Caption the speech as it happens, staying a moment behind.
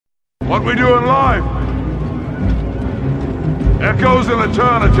What we do in life echoes in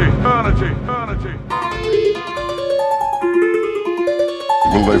eternity.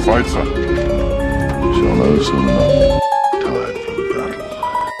 Will they fight, sir? We shall know soon enough. Time for the battle.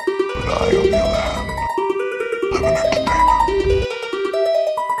 But I, on the other hand, am an entertainer.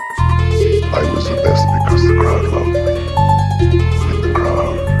 I was the best because the crowd loved me. In the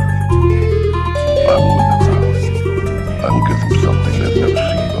crowd. I will win the crowd. I will give them something they've never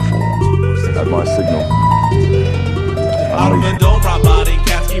seen before. At my signal. Out of the dome, rock body,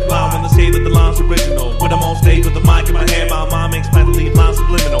 cats keep blind when they say that the line's original. When I'm on stage with the mic in my hand, my mind makes plans to leave lines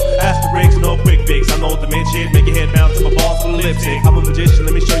subliminal. Asterisks, no quick fix. I know the mid shit, make your head bounce to my balls full of lipstick. I'm a magician,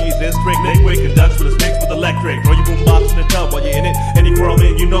 let me show you this trick. Liquid conducts with a mixed with electric. Throw your boombox in the tub while you're in it. Any girl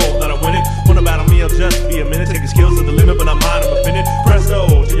in, you know that I win it. Wanna battle me, I'll just be a minute. Take your skills to the limit, but I'm mine, I'm offended.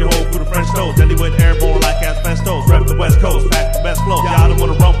 Presto, to your whole crew of French toes. Deadly with airborne like asbestos. Rep the West Coast, pack the best flow. Y'all don't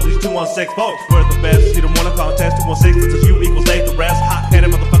wanna rumble these 216 folks. We're the best, you don't wanna contest 216. It's you equals 8 the rest. Hot-headed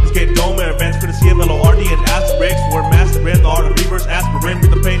motherfuckers get dome air events. Courtesy of LORD and asterisks. We're mastering the art of reverse aspirin.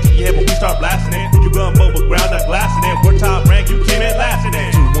 With the pain to your head when we start blasting it. You gumbo with ground up glassing it. We're top rank, you came in last in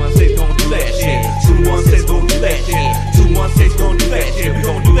it. 216 gon' do that shit. 216 gon' do that shit. 216 gon' do that shit. We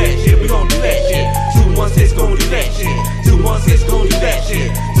gon' do that shit. We gon' do that shit. 216 gon' do that shit. 216 gon' do that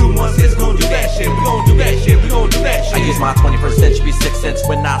shit. 216 gon' do that shit. We gon' do that shit. We gon' do that shit. I use my 21st century sixth sense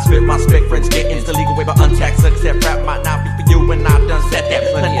when I spit my spec. Friends get into the legal way, but untaxed success. Rap might not be for you when I done said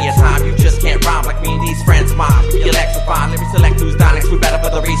that plenty of time. You just can't rhyme like me and these friends mine. We electrify, let me select who's down next. We battle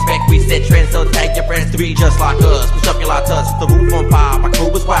for the respect. We set trends, so tag your friends to be just like us. Push up your lot to us, the roof on fire. My crew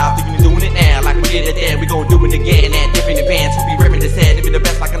was wild, thinking you're doing it now. Like we did it then, we gon' do it again. At different events, we be ripping his head. To be the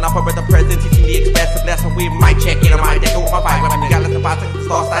best like an opera, the president teaching the expressive lesson. We might check in, I might take with my fight. When I got less than 5 seconds to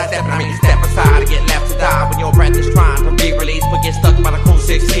start sidestepping, I mean step aside to get left to die. When your breath is trying to be released, but get stuck by the cool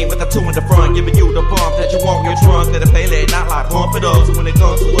 16 with the 2 in the front, giving you the bump that you want your trunk. Let it play late, not like pump it up. So when it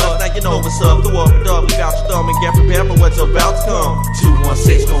comes to us, now you know what's up. Do up and up, leave out your thumb and get prepared for what's about to come.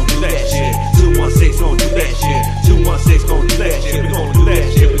 216 gon' do that shit. 216 gon' do that shit. 216 gon' do that shit. We gon' do that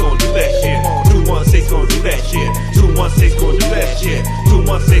shit. We gon' do that shit. 216 gon' do that shit. 216 gon' do that shit.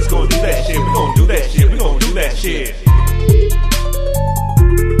 216 gon' do that shit. We gon' do that shit. We gon' do that shit.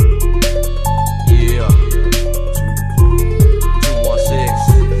 Yeah.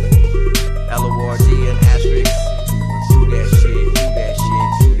 216 LORD and asterisks. Do that shit. Do that shit.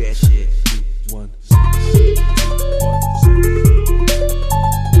 Do that shit. 216.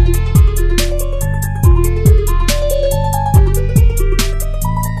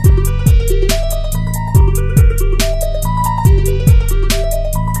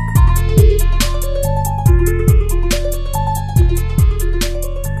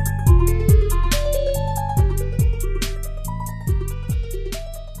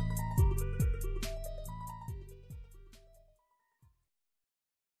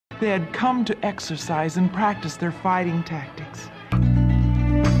 They had come to exercise and practice their fighting tactics.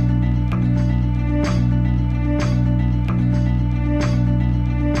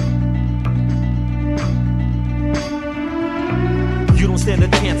 You don't stand a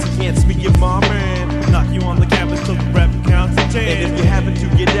chance against me, your mom man. Knock you on the campus till the rep counts to 10. And if you happen to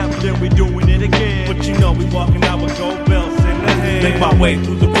get up, then we're doing it again. But you know we walking out with gold belts in the hand. Make my way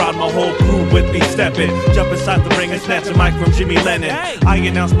through the crowd, my whole crew with me stepping. Jump inside the ring and snatch a mic from Jimmy Lennon. I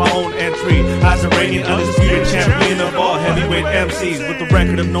announce my own entry as a reigning undisputed champion of all heavyweight MCs. With the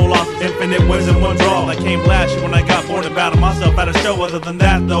record of no losses, infinite wins and 1 draw. I came last year when I got bored and battled myself at a show. Other than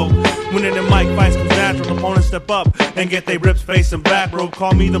that though, winning in mic fights comes natural. Opponents step up and get they ribs facing back. Rope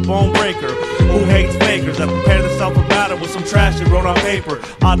call me the bone breaker. Who hates fakers? I prepare themselves for battle with some trash they wrote on paper.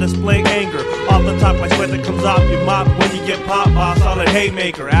 I display anger off the top, my sweat that comes off your mop when you get popped by a solid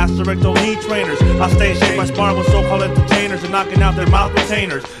haymaker. Asterisk don't need trainers. I stay in shape by sparring with so-called entertainers and knocking out their mouth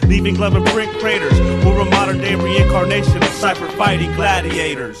retainers, leaving glove and print craters. We're a modern day reincarnation of cypher fighting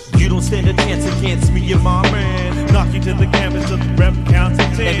gladiators. You don't stand a chance against me, your mom man. Knock you to the canvas till the rep counts to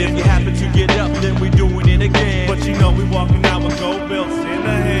 10. And if you happen to get up, then we're doing it again. But you know we walking out with gold belts in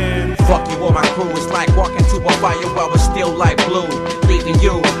the hand. Fuck you or my crew, it's like walking to a fire while we're still like blue. Leaving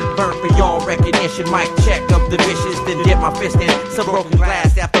you burnt beyond recognition. Mic check up the vicious, then dip my fist in some broken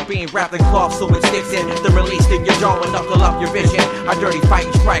glass after being wrapped in cloth so it sticks in. Then released in your jaw and knuckle up your vision. Our dirty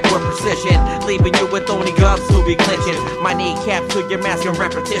fighting strike with precision, leaving you with only gloves to be clenching. My kneecap to your mask in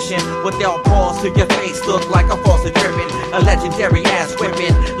repetition. Without pause to your face look like a faucet dripping. A legendary ass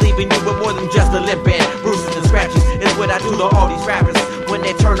whipping, leaving you with more than just a limping. Bruises and scratches is what I do to all these rappers. When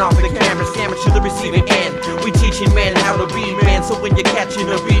they turn off the camera, sandwich to the receiving end. We teaching men how to be men, so when you're catching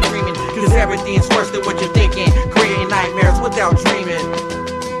a beat dreaming, cause everything's worse than what you're thinking, creating nightmares without dreaming.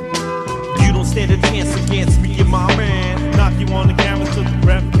 stand a chance against me and my man. Knock you on the canvas till the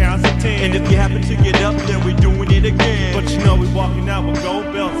rep counts to 10. And if you happen to get up, then we're doing it again. But you know we walking out with gold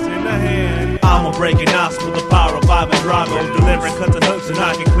belts in the hand. I'ma break an ounce with the power of Ivan Drago. Delivering cuts and hooks and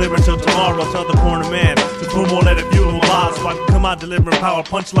I can clear until tomorrow. Tell the corner man to pull more, let it fuel lies. So I can come out delivering power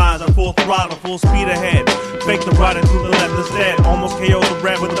punchlines at full throttle, full speed ahead. Fake the right into the left instead. Almost KO the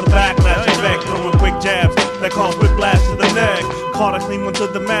red with the backlash effect. Throwing quick jabs that cause whiplash to the neck. Caught a clean one to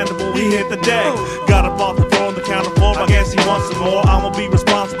the mandible, he hit the deck. Got up off the floor on the counter floor. I guess he wants some more. I'ma be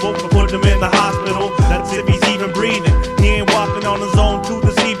responsible for putting him in the hospital. That's if he's even breathing. He ain't walking on his own too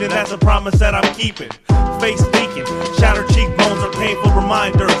this evening. That's a promise that I'm keeping. Face leaking, shattered cheekbones are painful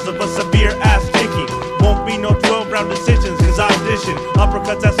reminders of a severe ass kicking. Won't be no 12-round decisions, cause I audition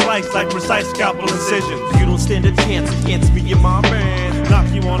uppercuts that slice like precise scalpel incisions. You don't stand a chance against me and my man. Knock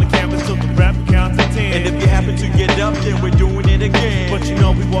you on the canvas till the rap counts to 10. And if you happen to get up, then we're doing it again. But you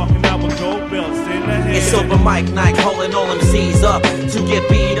know we walking out with gold belts in the hand. It's open mic night, calling all MCs up to get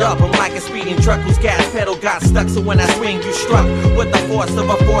beat up. I'm like a speeding truck whose gas pedal got stuck. So when I swing, you struck with the force of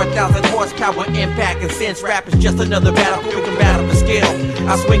a 4,000 horsepower impact. And since rap is just another battle, we can battle the skill.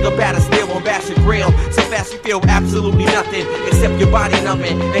 I swing a batter still on bash your grill. So fast you feel absolutely nothing except your body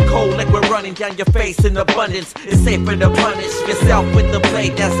numbing and cold liquid running down your face in abundance. It's safer to punish yourself with the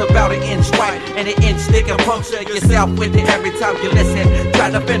blade that's about an inch wide and an inch thick, and puncture yourself with it every time you listen. Try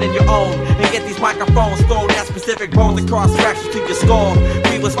defending your own and get these microphones thrown at specific bones across fractures to your skull.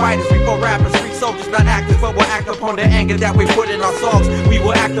 We was fighters before rappers, free soldiers, not actors, but we'll act upon the anger that we put in our songs. We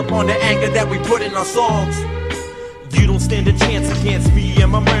will act upon the anger that we put in our songs. You don't stand a chance against me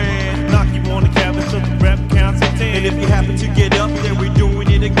and my man. Knock you on the canvas till the rep counts to 10. And if you happen to get up, then we're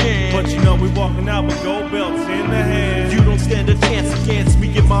doing it again. But you know we walking out with gold belts in the hand. You don't stand a chance against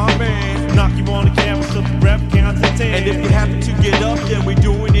me and my man. Knock you on the canvas till the rep counts to 10. And if you happen to get up, then we're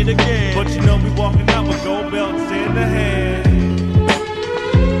doing it again. But you know we walking out with gold belts in the hand.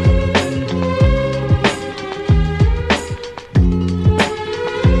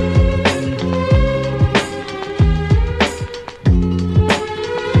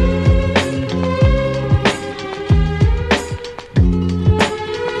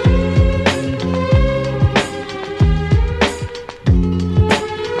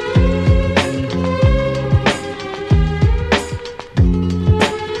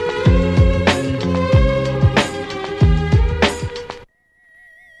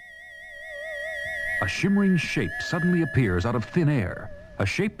 A shimmering shape suddenly appears out of thin air, a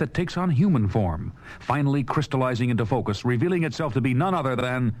shape that takes on human form, finally crystallizing into focus, revealing itself to be none other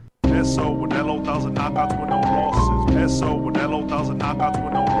than... Peso with L.O. 1,000 knockouts with no losses. Peso with L.O. 1,000 knockouts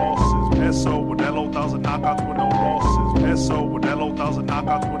with no losses. Peso with L.O. 1,000 knockouts with no losses. Peso with L.O. 1,000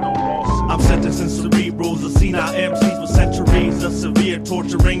 knockouts with no losses. I'm sentencing cerebrals of senile MCs with centuries of severe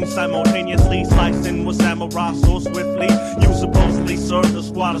torturing, simultaneously slicing with samurai so swiftly. You supposedly served a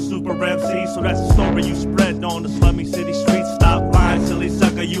squad of super MCs, so that's the story you spread on the slummy city streets. Stop lying, silly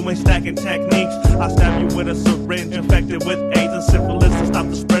sucker, you ain't stacking techniques. I stab you with a syringe infected with AIDS and syphilis to stop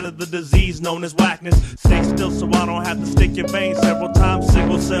the spread of the disease known as whackness. Stay still so I don't have to stick your veins several times.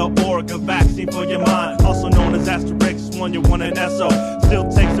 Sickle cell organ vaccine for your mind, also known as Asterix 1, you're one in SO. Still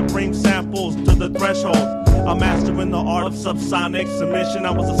take supreme samples to the threshold. I'm mastering the art of subsonic submission.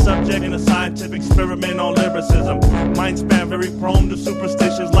 I was a subject in a scientific experiment on lyricism. Mind span very prone to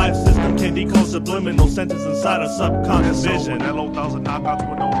superstitious. Life system can decode subliminal sentence inside a subconscious vision. Peso with L.O. 1,000 knockouts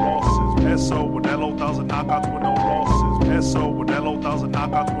with no losses. Peso with L.O. 1,000 knockouts with no losses. Peso with L.O. 1,000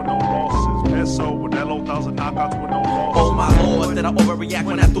 knockouts with no losses. Peso with L.O. 1,000 knockouts with no losses. Oh my lord, that I overreact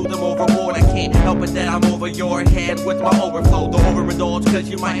when I threw them overboard. I can't help it that I'm over your head with my overflow. The overindulge, cause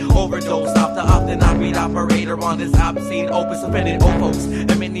you might overdose. Stop the often I beat operator on this obscene opus offended old folks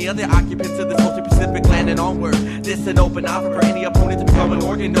and many other occupants of this multi-Pacific land and onward. This an open offer for any opponent to become an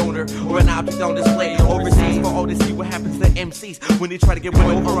organ donor or an object on display overseas for all to see what happens to MCs when they try to get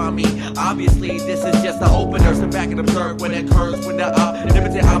one over on me. Obviously, this is just an opener. Sit back and observe when it occurs. When the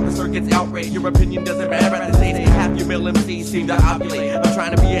limited officer gets outraged, your opinion doesn't matter at the stage. Half your mill MCs seem to ovulate. I'm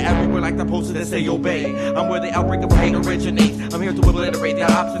trying to be everywhere like the poster that say obey. I'm where the outbreak of hate originates. I'm here to obliterate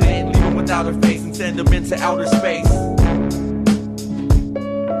the obstinate and leave them without a face and send them into outer space.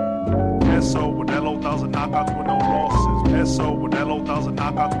 Peso with L.O. 1,000 knockouts with no losses. Peso with L.O. 1,000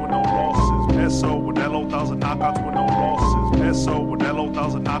 knockouts with no losses. Peso with L.O. 1,000 knockouts with no losses. Peso with L.O.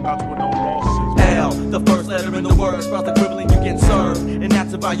 1,000 knockouts with no losses. L, the first letter letter in the words, about the quibbling you get served. And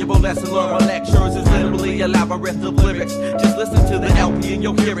that's a valuable lesson learned. My lectures is literally a labyrinth of lyrics. Just listen to the LP and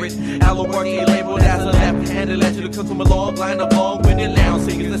you'll hear it. Alloworky labeled as a left-handed legend that comes from a long line of long-winded loud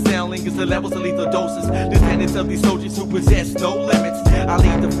singers. The sound lingers, the levels of lethal doses. Descendants of these soldiers who possess no limits. I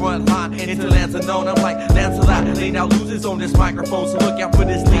lead the front line into lands unknown. I'm like Lancelot, laying out losers on this microphone. So look out for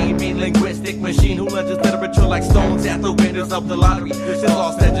this lean, mean linguistic machine who lunges literature like stones at the windows of the lottery. This is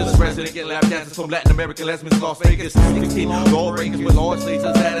Los Angeles resident, get lap dances from Latin American lesbians, Las Vegas, 16 gold rakers with large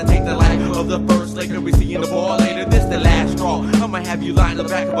lasers that'll take the life of the first Laker we see in the ball later. This the last straw. I'ma have you lie in the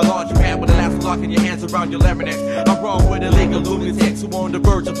back of a laundry mat with a lasso locking your hands around your lemonade. I'm wrong with illegal lunatics who are on the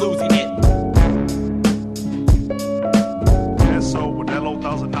verge of losing it. Peso with LO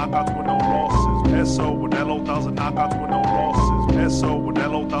 1,000 knockouts with no losses. Peso with LO 1,000 knockouts with no losses. Peso with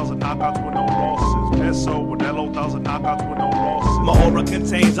LO 1,000 knockouts with no losses. Peso with LO 1,000 knockouts with no losses. My aura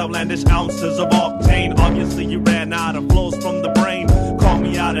contains outlandish ounces of octane. Obviously you ran out of flows from the brain. Call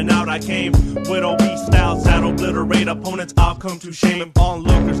me out and out I came with obese styles that obliterate opponents. I've come to shame. If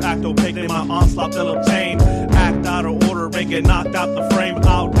onlookers act opaque, then my onslaught they'll obtain. Act out of order, they get knocked out the frame.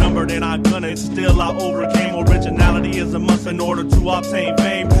 Outnumbered and outgunned, still I overcame. Originality is a must in order to obtain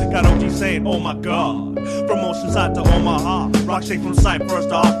fame. Got OG saying, oh my god. From Oceanside to Omaha, rock shake from Cypress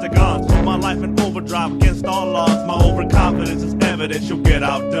to Octagons. Put my life in overdrive against all odds. My overconfidence is evidence you'll get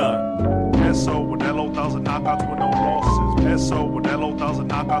outdone. Peso with LO 1,000 knockouts with no losses. Peso with LO 1,000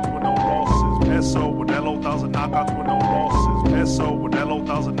 knockouts with no losses. Peso with LO 1,000 knockouts with no losses. Peso with LO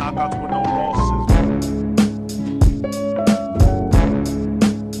 1,000 knockouts with no losses.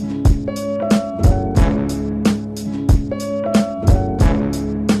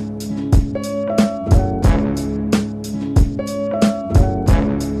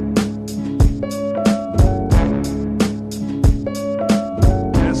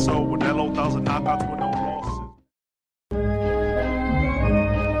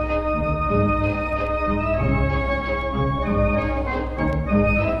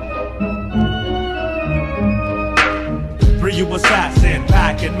 Assassin,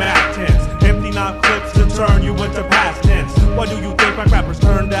 packing Mac 10s, empty non clips to turn you into past tense. Why do you think my rappers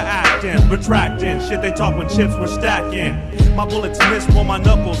turn to acting? Retracting, shit they talk when chips were stacking. My bullets miss while my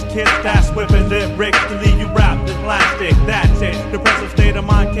knuckles kiss. That's whipping lyrics to leave you wrapped in plastic. That's it, depressive state of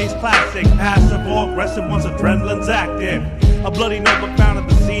mind case classic. Passive or aggressive once adrenaline's active. A bloody notebook found at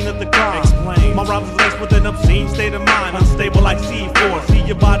the scene of the crime. Explain. My rhymes is laced with an obscene state of mind. Unstable like C4. See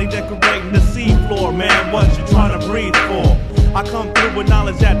your body decorating the seafloor. Man, what you trying to breathe for? I come through with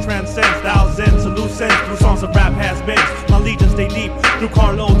knowledge that transcends thousands of loose ends through songs of rap has-beens. My legions stay deep through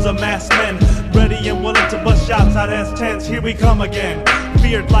carloads of masked men, ready and willing to bust shots out as tents. Here we come again,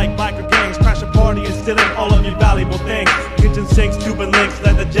 feared like biker gangs, crash a party and stealing all of your valuable things. Kitchen sinks, Cuban links,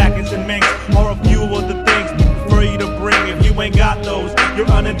 leather jackets and minks are a few of the things we prefer you to bring. If you ain't got those, you're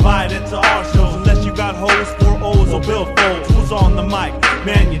uninvited to our shows. Unless you got hoes, 4 O's or billfolds. Who's on the mic?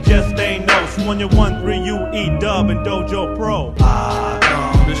 Man, you just ain't know. So on your 1-3 you E-Dub and Dojo Pro. I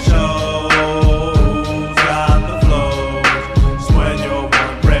come to show who's got the flows. So when you're 1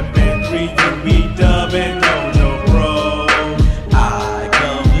 reppin' 3 you E-Dub and Dojo Pro. I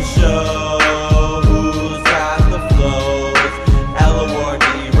come to show who's got the flows. L-O-R-D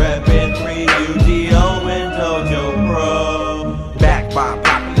reppin' 3 U-D-O and Dojo Pro. Backed by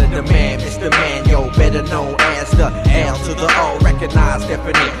popular demand, Mr. Man, yo, better known as the L to the O. Recognized,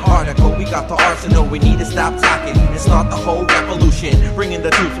 definite article. We got the arsenal. We need to stop talking and start the whole revolution. Bringing the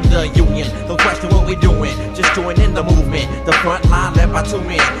truth from the union. Don't question what we're doing. Just join in the movement. The front line led by 2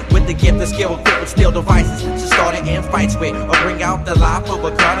 men with the gift of skill, equipped with steel devices to start it in fights with, or bring out the life of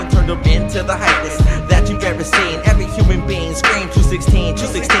a crowd and turn them into the hypeness that you've ever seen. Every human being scream 216.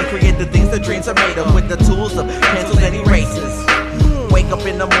 216 create the things that dreams are made of with the tools of pencils and erasers. Wake up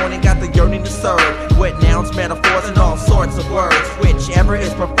in the morning, got the yearning to serve with nouns, metaphors, and all sorts of words. Whichever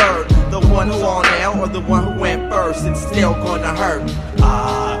is preferred, the one who on now or the one who went first, it's still gonna hurt.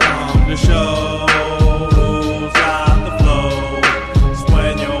 I come to show who's got the flow. It's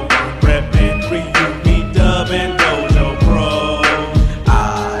when you're 1 reppin' 3 you E-Dub and Dojo Pro.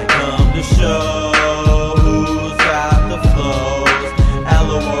 I come to show who's got the flows.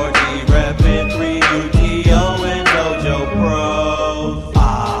 L-O-R-D reppin' 3 U-D-O and Dojo Pro.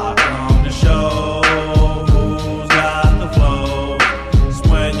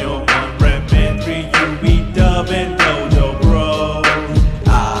 And Dojo Pro.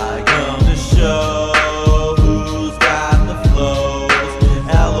 I come to show who's got the flows.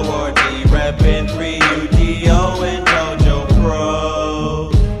 L-O-R-D reppin' 3 U-D-O and Dojo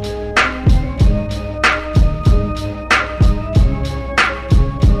Pro.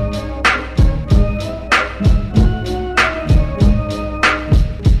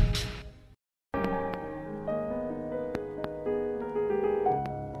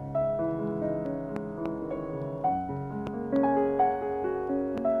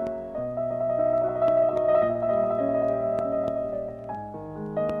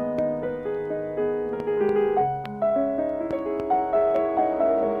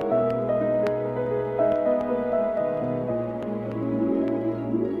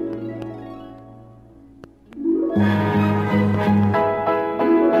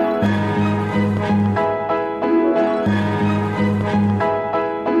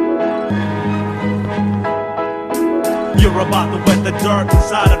 you're about to wet the dirt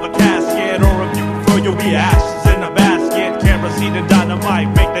inside of a casket, or if you prefer, you'll be ashes in a basket. Kerosene and dynamite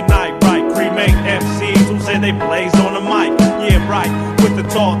make the night right. Cremate MCs who say they blaze on the mic. Yeah, right, with the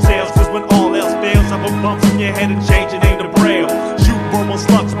tall tales, cause when all else fails, I put bumps in your head and change your name to Braille. Shoot verbal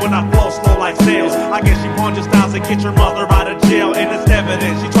slugs when I flow slow like sails. I guess she punches styles and get your mother out of jail, and it's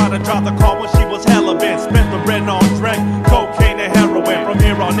evident she tried to drive the car when she was hella bent. Spent the rent on Drake, cocaine and heroin. From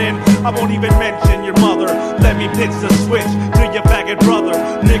here on in, I won't even mention your mother. Let me pitch the switch to your faggot brother.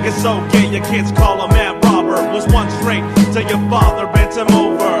 Niggas so gay your kids call him man robber. Was one straight till your father bent him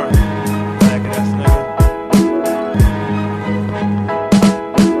over. Faggot ass nigga.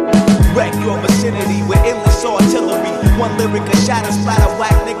 Wreck your vicinity with endless artillery. One lyric, a shatter, splatter,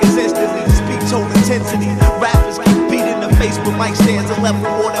 whack niggas instantly. Speak tone intensity. Rappers get beat in the face with mic stands and left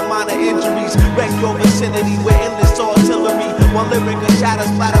with more than minor injuries. Wreck your vicinity with endless artillery. One lyric, a shatter,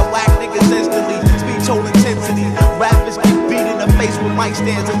 splatter, whack niggas instantly. Speak tone intensity. Rappers get beat in the face with mic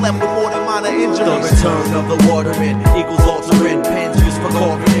stands and left with more than minor injuries. The return of the waterman equals altering pens used for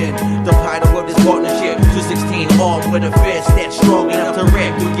carving in the title of this partnership. 216 armed with a fist that's strong enough to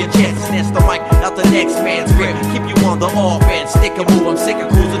rip through your chest, snatch the mic out the next man's grip. Keep you on the offense, stick a move. I'm sick of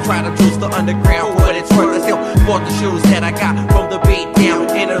cruising, trying to juice the underground. For what it's worth, I still bought the shoes that I got from the beat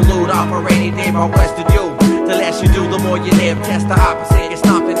down. Interlude off a rainy day by Western You. The less you do, the more you live. Test the opposite. It's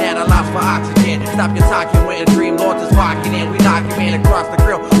stomping at a loss for oxygen. Stop your talking when a dream lord is walking in. We knock you in across the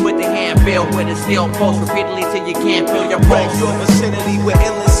grill with the handbill, with a steel pulse repeatedly till you can't feel your Wreck pulse. your vicinity with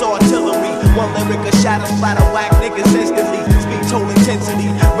endless artillery. One lyric, a shatter, splatter, whack niggas instantly. Speak tone intensity.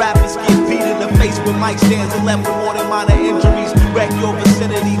 Rappers get beat in the face with mic stands and left with more than minor injuries. Wreck your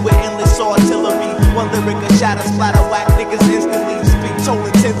vicinity with endless artillery. One lyric, a shatter, splatter, whack niggas instantly. Speak tone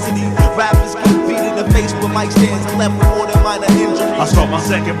intensity. Rappers get beat in the face with mic stands and left with more than minor injuries. I start my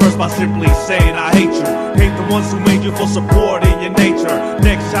second verse by simply saying I hate you. Hate the ones who made you for support in your nature.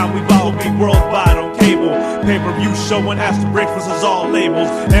 Next time we bout will be worldwide on cable. Pay-per-view showing Asterix versus all labels.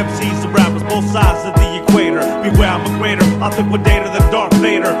 MCs and rappers, both sides of the equator. Beware, I'm a greater. I think with data than Darth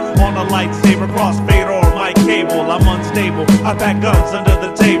Vader. On a lightsaber, crossfader, or my cable. I'm unstable. I pack guns under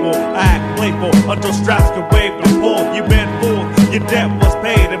the table. I act playful until straps can wave and pull. You been fooled. Your debt was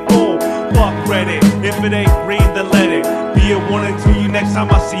paid in full. Fuck credit. If it ain't green, then let it be a warning to you next time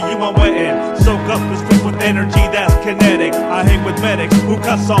I see you on wet end. Soak up the street with energy that's kinetic. I hang with medics who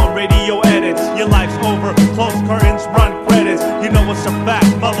cuss on radio edits. Your life's over, close curtains, run credits. You know it's a fact,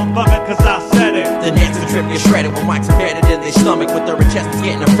 motherfucker, cause I said it. The next to trip gets shredded with mics embedded in their stomach. With their intestines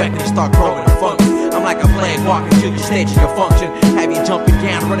getting affected, they start growing and fungus. I'm like a plague walking to your stage and your function. Have you jumping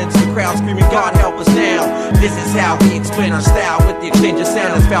down, running to the crowd, screaming, God help us now. This is how we explain our style. With the exchange of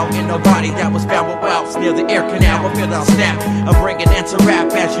sound that's felt in nobody that was found with welts near the air canal. I feel that I'll snap. I'm bringing an end to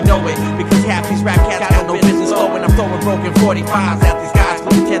rap as you know it. Because half these rap cats got no business flowing. I'm throwing broken 45s at these guys who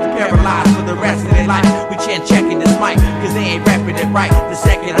intend to paralyze for the rest of their life. We chin checking this mic, cause they ain't rapping it right. The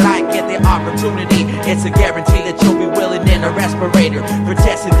second I get the opportunity, it's a guarantee that you'll be willing in a respirator for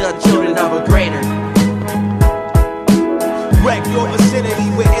testing the children of a greater. Wreck your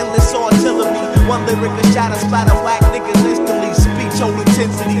vicinity with endless artillery. One lyric, a shatter, splatter, whack niggas instantly. Speech tone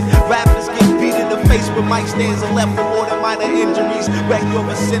intensity. Rappers get beat in the face with mic stands and left with more than minor injuries. Wreck your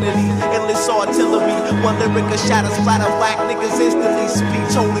vicinity, endless artillery. One lyric, a shatter, splatter, whack niggas instantly.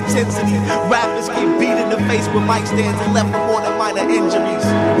 Speech tone intensity. Rappers get beat in the face with mic stands and left with more than minor injuries.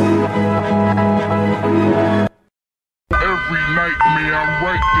 Every nightmare, I'm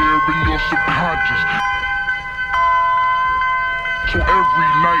right there in your subconscious. So every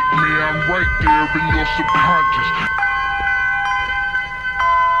nightmare, I'm right there in your subconscious.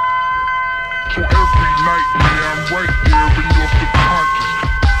 So every nightmare, I'm right there in your subconscious.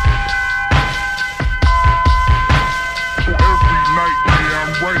 So every nightmare,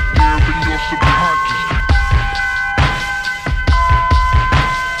 I'm right there in your subconscious.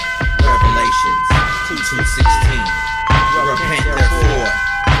 Revelations 2:16. Repent therefore,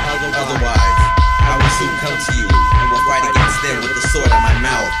 otherwise I will soon come to you and will fight against them with the sword in my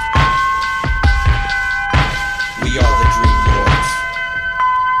mouth. We are the Dream Lords.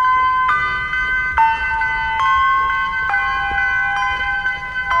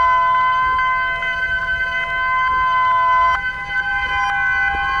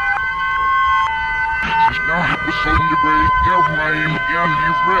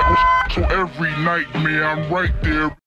 So every nightmare, I'm right there.